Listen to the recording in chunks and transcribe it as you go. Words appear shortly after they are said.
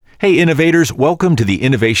Hey, innovators, welcome to the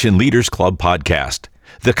Innovation Leaders Club podcast.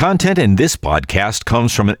 The content in this podcast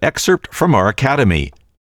comes from an excerpt from our academy.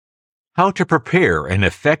 How to prepare an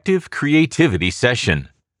effective creativity session.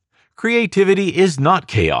 Creativity is not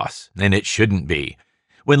chaos, and it shouldn't be.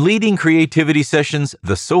 When leading creativity sessions,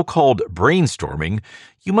 the so-called brainstorming,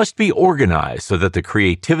 you must be organized so that the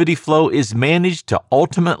creativity flow is managed to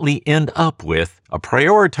ultimately end up with a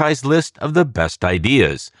prioritized list of the best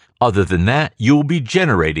ideas. Other than that, you will be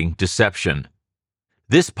generating deception.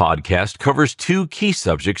 This podcast covers two key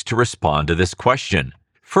subjects to respond to this question.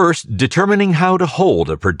 First, determining how to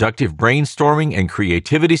hold a productive brainstorming and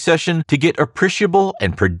creativity session to get appreciable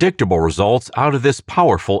and predictable results out of this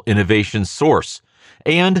powerful innovation source.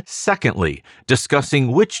 And secondly,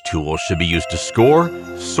 discussing which tools should be used to score,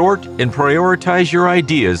 sort, and prioritize your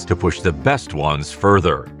ideas to push the best ones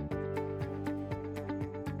further.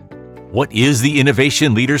 What is the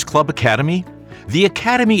Innovation Leaders Club Academy? The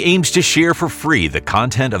Academy aims to share for free the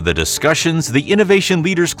content of the discussions the Innovation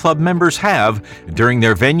Leaders Club members have during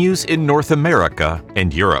their venues in North America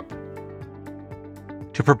and Europe.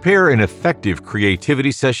 To prepare an effective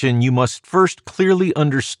creativity session, you must first clearly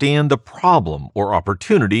understand the problem or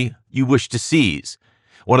opportunity you wish to seize.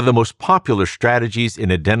 One of the most popular strategies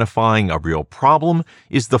in identifying a real problem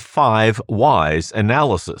is the 5 whys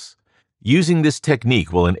analysis. Using this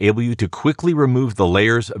technique will enable you to quickly remove the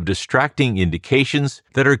layers of distracting indications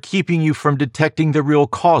that are keeping you from detecting the real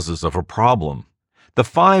causes of a problem. The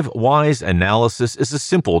 5 whys analysis is a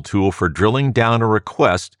simple tool for drilling down a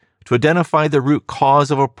request to identify the root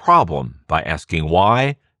cause of a problem by asking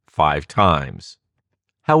why 5 times.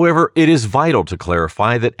 However, it is vital to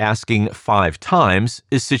clarify that asking 5 times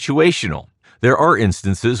is situational. There are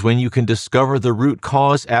instances when you can discover the root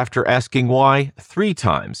cause after asking why 3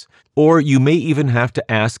 times, or you may even have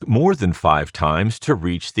to ask more than 5 times to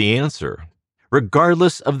reach the answer.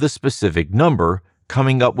 Regardless of the specific number,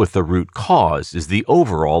 coming up with the root cause is the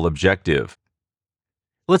overall objective.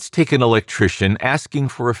 Let's take an electrician asking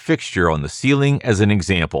for a fixture on the ceiling as an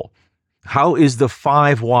example. How is the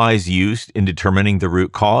 5 whys used in determining the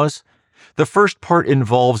root cause? The first part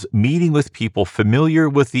involves meeting with people familiar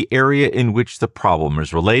with the area in which the problem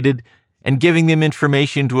is related and giving them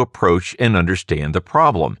information to approach and understand the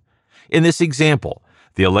problem. In this example,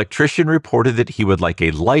 the electrician reported that he would like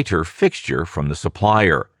a lighter fixture from the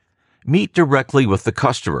supplier. Meet directly with the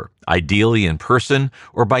customer, ideally in person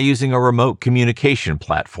or by using a remote communication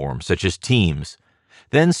platform such as Teams.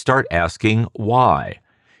 Then start asking why.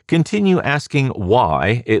 Continue asking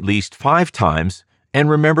why at least 5 times, and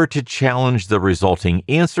remember to challenge the resulting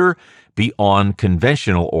answer beyond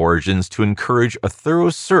conventional origins to encourage a thorough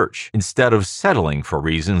search instead of settling for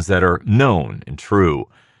reasons that are known and true.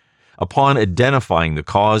 Upon identifying the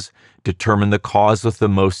cause, determine the cause with the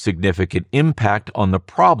most significant impact on the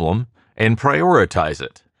problem and prioritize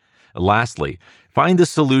it. Lastly, find the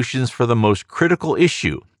solutions for the most critical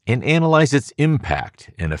issue and analyze its impact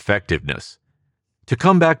and effectiveness. To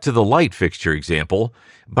come back to the light fixture example,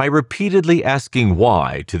 by repeatedly asking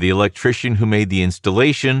why to the electrician who made the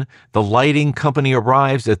installation, the lighting company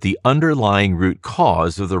arrives at the underlying root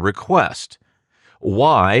cause of the request.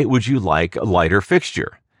 Why would you like a lighter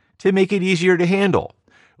fixture? To make it easier to handle.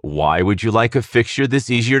 Why would you like a fixture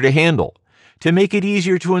that's easier to handle? To make it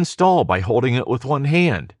easier to install by holding it with one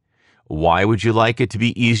hand. Why would you like it to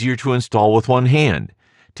be easier to install with one hand?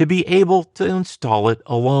 To be able to install it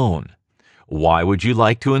alone. Why would you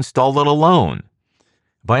like to install it alone?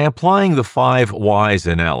 By applying the 5 whys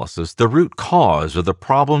analysis, the root cause of the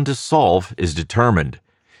problem to solve is determined.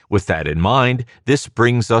 With that in mind, this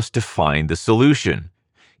brings us to find the solution.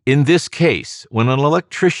 In this case, when an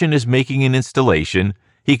electrician is making an installation,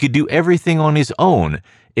 he could do everything on his own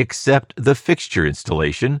except the fixture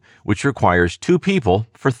installation, which requires 2 people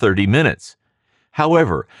for 30 minutes.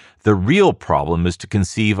 However, the real problem is to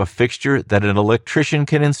conceive a fixture that an electrician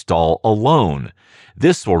can install alone.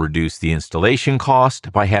 This will reduce the installation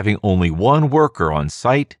cost by having only 1 worker on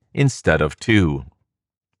site instead of 2.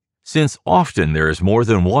 Since often there is more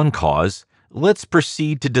than one cause, let's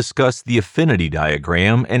proceed to discuss the affinity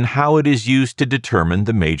diagram and how it is used to determine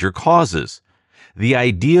the major causes. The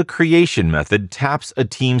idea creation method taps a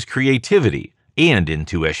team's creativity and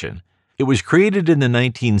intuition. It was created in the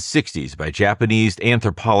 1960s by Japanese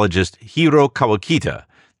anthropologist Hiro Kawakita.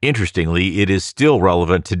 Interestingly, it is still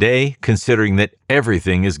relevant today, considering that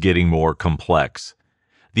everything is getting more complex.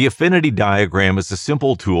 The affinity diagram is a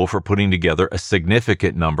simple tool for putting together a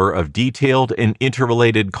significant number of detailed and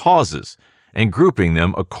interrelated causes and grouping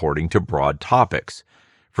them according to broad topics.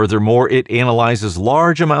 Furthermore, it analyzes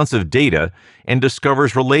large amounts of data and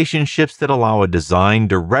discovers relationships that allow a design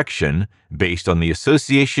direction based on the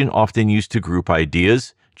association often used to group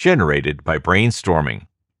ideas generated by brainstorming.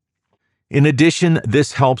 In addition,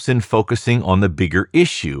 this helps in focusing on the bigger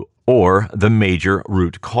issue or the major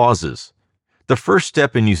root causes. The first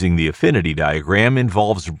step in using the affinity diagram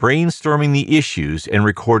involves brainstorming the issues and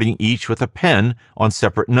recording each with a pen on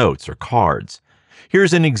separate notes or cards.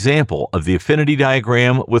 Here's an example of the affinity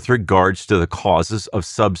diagram with regards to the causes of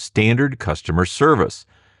substandard customer service.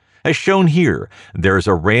 As shown here, there is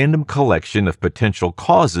a random collection of potential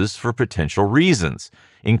causes for potential reasons,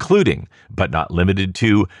 including, but not limited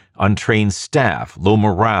to, untrained staff, low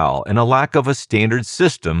morale, and a lack of a standard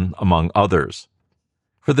system, among others.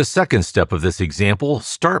 For the second step of this example,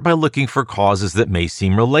 start by looking for causes that may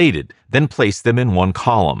seem related, then place them in one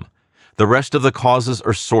column. The rest of the causes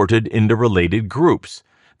are sorted into related groups.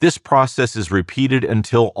 This process is repeated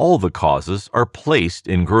until all the causes are placed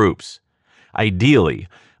in groups. Ideally,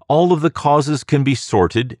 all of the causes can be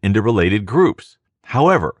sorted into related groups.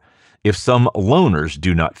 However, if some loners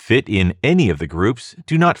do not fit in any of the groups,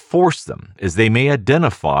 do not force them, as they may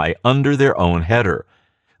identify under their own header.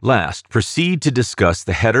 Last, proceed to discuss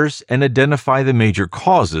the headers and identify the major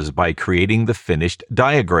causes by creating the finished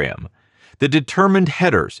diagram. The determined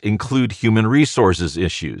headers include human resources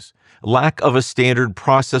issues, lack of a standard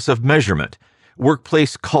process of measurement,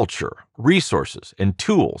 workplace culture, resources, and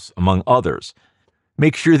tools, among others.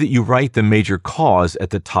 Make sure that you write the major cause at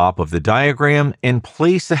the top of the diagram and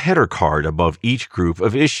place a header card above each group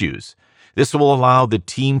of issues. This will allow the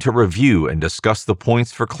team to review and discuss the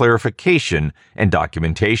points for clarification and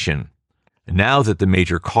documentation. Now that the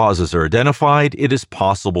major causes are identified, it is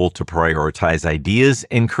possible to prioritize ideas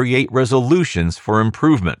and create resolutions for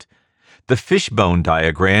improvement. The fishbone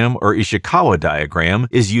diagram or Ishikawa diagram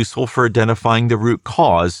is useful for identifying the root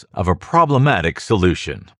cause of a problematic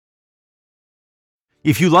solution.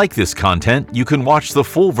 If you like this content, you can watch the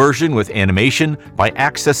full version with animation by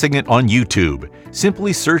accessing it on YouTube.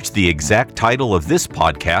 Simply search the exact title of this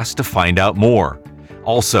podcast to find out more.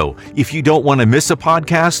 Also, if you don't want to miss a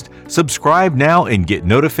podcast, subscribe now and get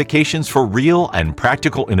notifications for real and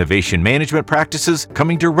practical innovation management practices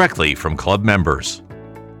coming directly from club members.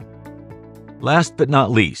 Last but not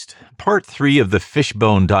least, part 3 of the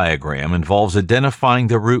fishbone diagram involves identifying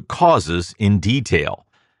the root causes in detail.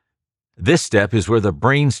 This step is where the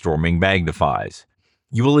brainstorming magnifies.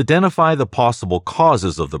 You will identify the possible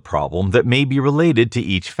causes of the problem that may be related to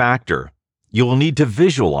each factor. You will need to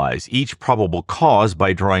visualize each probable cause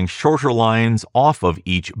by drawing shorter lines off of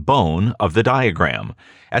each bone of the diagram.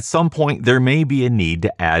 At some point, there may be a need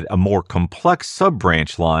to add a more complex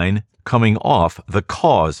sub-branch line coming off the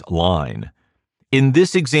cause line. In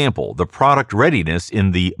this example, the product readiness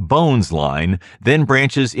in the bones line then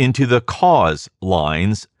branches into the cause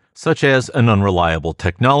lines, such as an unreliable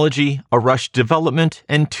technology, a rushed development,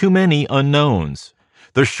 and too many unknowns.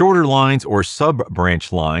 The shorter lines or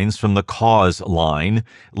sub-branch lines from the cause line,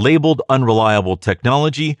 labeled unreliable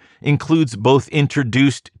technology, includes both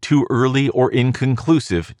introduced too early or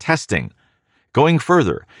inconclusive testing. Going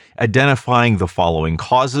further, identifying the following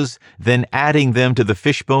causes, then adding them to the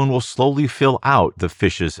fishbone will slowly fill out the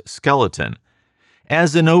fish's skeleton.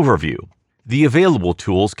 As an overview, the available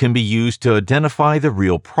tools can be used to identify the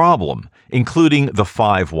real problem, including the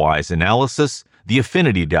 5 whys analysis, the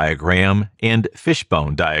affinity diagram, and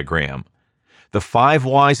fishbone diagram. The 5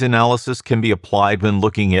 whys analysis can be applied when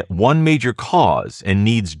looking at one major cause and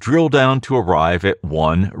needs drill down to arrive at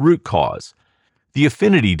one root cause. The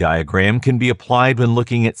affinity diagram can be applied when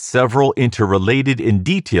looking at several interrelated and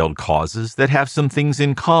detailed causes that have some things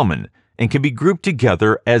in common and can be grouped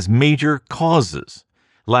together as major causes.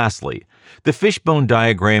 Lastly, the fishbone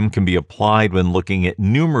diagram can be applied when looking at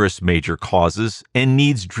numerous major causes and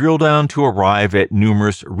needs drill down to arrive at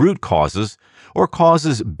numerous root causes or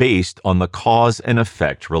causes based on the cause and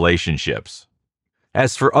effect relationships.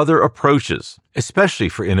 As for other approaches, especially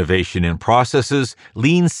for innovation in processes,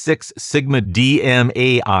 Lean Six Sigma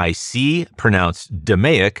DMAIC, pronounced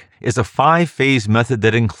DMAIC, is a 5-phase method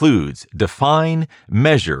that includes define,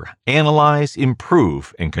 measure, analyze,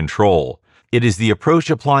 improve, and control. It is the approach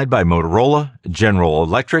applied by Motorola, General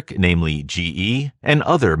Electric, namely GE, and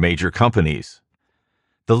other major companies.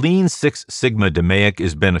 The Lean Six Sigma DMAIC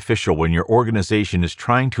is beneficial when your organization is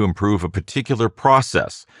trying to improve a particular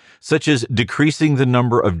process, such as decreasing the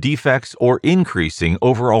number of defects or increasing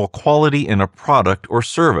overall quality in a product or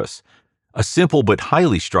service. A simple but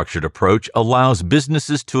highly structured approach allows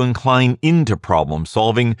businesses to incline into problem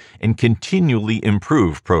solving and continually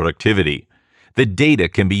improve productivity. The data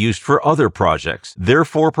can be used for other projects,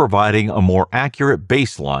 therefore providing a more accurate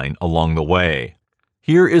baseline along the way.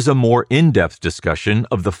 Here is a more in-depth discussion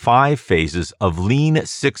of the 5 phases of Lean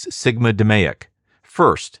Six Sigma DMAIC.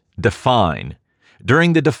 First, define.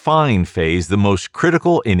 During the define phase, the most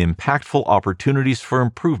critical and impactful opportunities for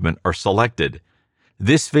improvement are selected.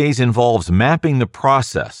 This phase involves mapping the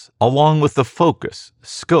process, along with the focus,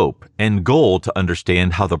 scope, and goal to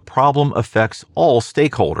understand how the problem affects all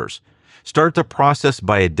stakeholders. Start the process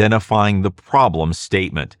by identifying the problem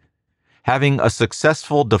statement. Having a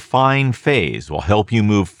successful define phase will help you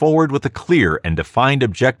move forward with a clear and defined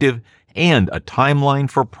objective and a timeline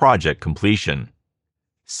for project completion.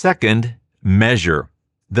 Second, measure.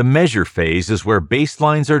 The measure phase is where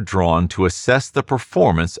baselines are drawn to assess the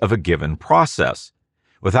performance of a given process.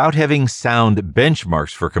 Without having sound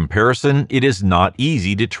benchmarks for comparison, it is not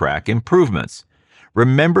easy to track improvements.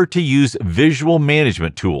 Remember to use visual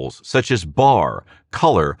management tools such as bar,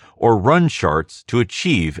 color, or run charts to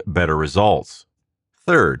achieve better results.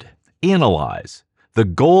 Third, analyze. The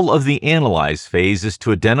goal of the analyze phase is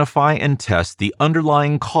to identify and test the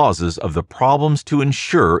underlying causes of the problems to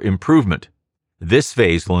ensure improvement. This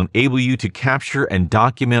phase will enable you to capture and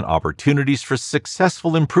document opportunities for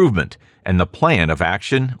successful improvement, and the plan of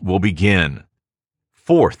action will begin.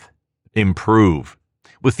 Fourth, improve.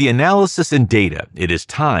 With the analysis and data, it is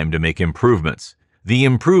time to make improvements. The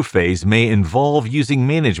improve phase may involve using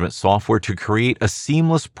management software to create a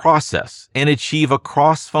seamless process and achieve a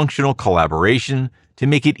cross-functional collaboration to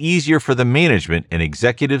make it easier for the management and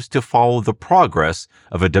executives to follow the progress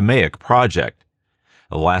of a DMAIC project.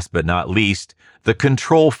 Last but not least, the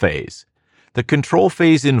control phase. The control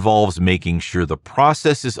phase involves making sure the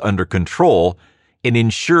process is under control and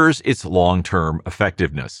ensures its long-term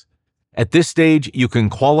effectiveness. At this stage, you can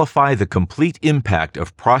qualify the complete impact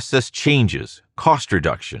of process changes, cost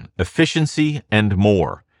reduction, efficiency, and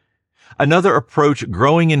more. Another approach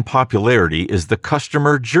growing in popularity is the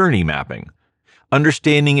customer journey mapping.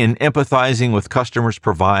 Understanding and empathizing with customers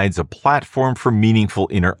provides a platform for meaningful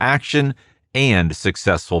interaction and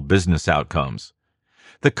successful business outcomes.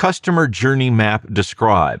 The customer journey map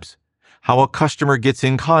describes how a customer gets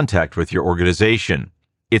in contact with your organization,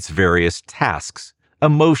 its various tasks,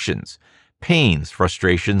 emotions, pains,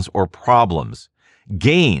 frustrations, or problems,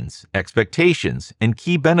 gains, expectations, and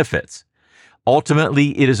key benefits.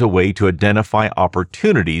 Ultimately, it is a way to identify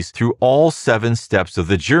opportunities through all 7 steps of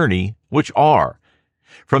the journey, which are: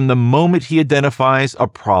 from the moment he identifies a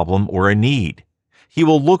problem or a need, he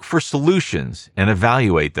will look for solutions and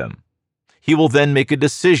evaluate them. He will then make a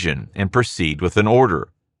decision and proceed with an order.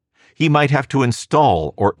 He might have to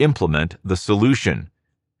install or implement the solution.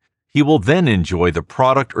 He will then enjoy the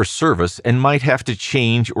product or service and might have to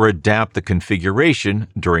change or adapt the configuration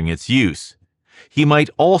during its use. He might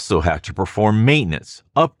also have to perform maintenance,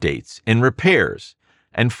 updates, and repairs.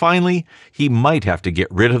 And finally, he might have to get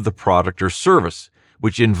rid of the product or service,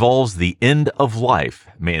 which involves the end-of-life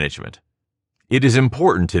management. It is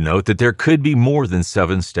important to note that there could be more than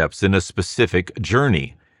 7 steps in a specific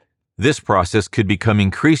journey. This process could become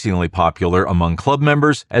increasingly popular among club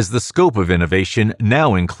members as the scope of innovation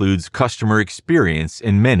now includes customer experience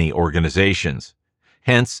in many organizations.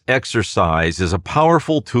 Hence, exercise is a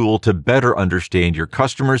powerful tool to better understand your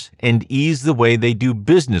customers and ease the way they do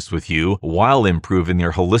business with you while improving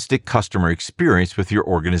their holistic customer experience with your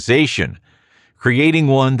organization, creating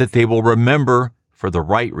one that they will remember for the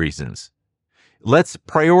right reasons. Let's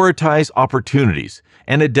prioritize opportunities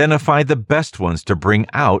and identify the best ones to bring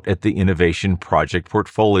out at the Innovation Project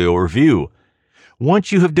Portfolio Review.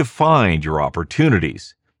 Once you have defined your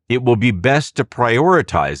opportunities, it will be best to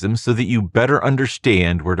prioritize them so that you better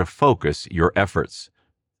understand where to focus your efforts.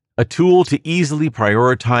 A tool to easily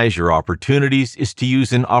prioritize your opportunities is to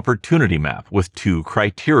use an opportunity map with 2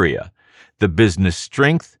 criteria: the business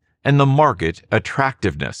strength and the market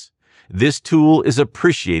attractiveness. This tool is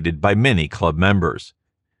appreciated by many club members.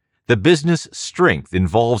 The business strength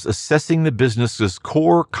involves assessing the business's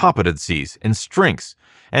core competencies and strengths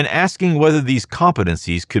and asking whether these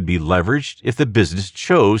competencies could be leveraged if the business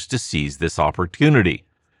chose to seize this opportunity.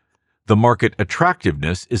 The market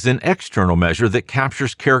attractiveness is an external measure that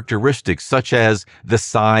captures characteristics such as the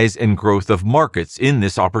size and growth of markets in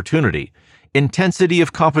this opportunity, intensity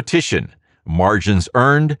of competition, margins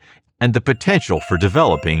earned, and the potential for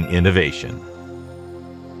developing innovation.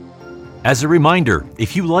 As a reminder,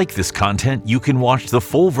 if you like this content, you can watch the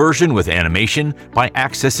full version with animation by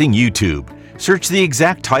accessing YouTube. Search the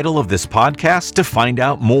exact title of this podcast to find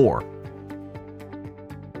out more.